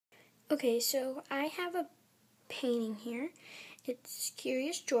Okay, so I have a painting here. It's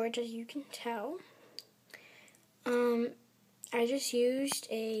Curious George, as you can tell. I just used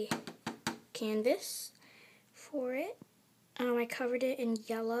a canvas for it. I covered it in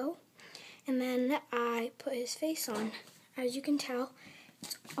yellow, and then I put his face on. As you can tell,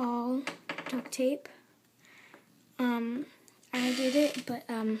 it's all duct tape. I did it, but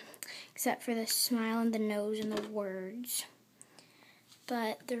except for the smile and the nose and the words.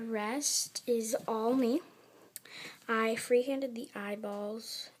 But the rest is all me. I freehanded the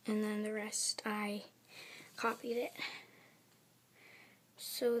eyeballs, and then the rest I copied it.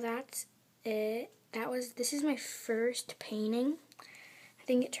 So that's it. This is my first painting. I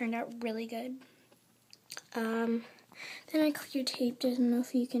think it turned out really good. Then I clear taped. I don't know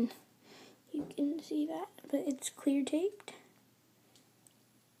if you can see that, but it's clear taped.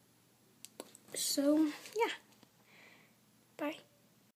 So yeah. Bye.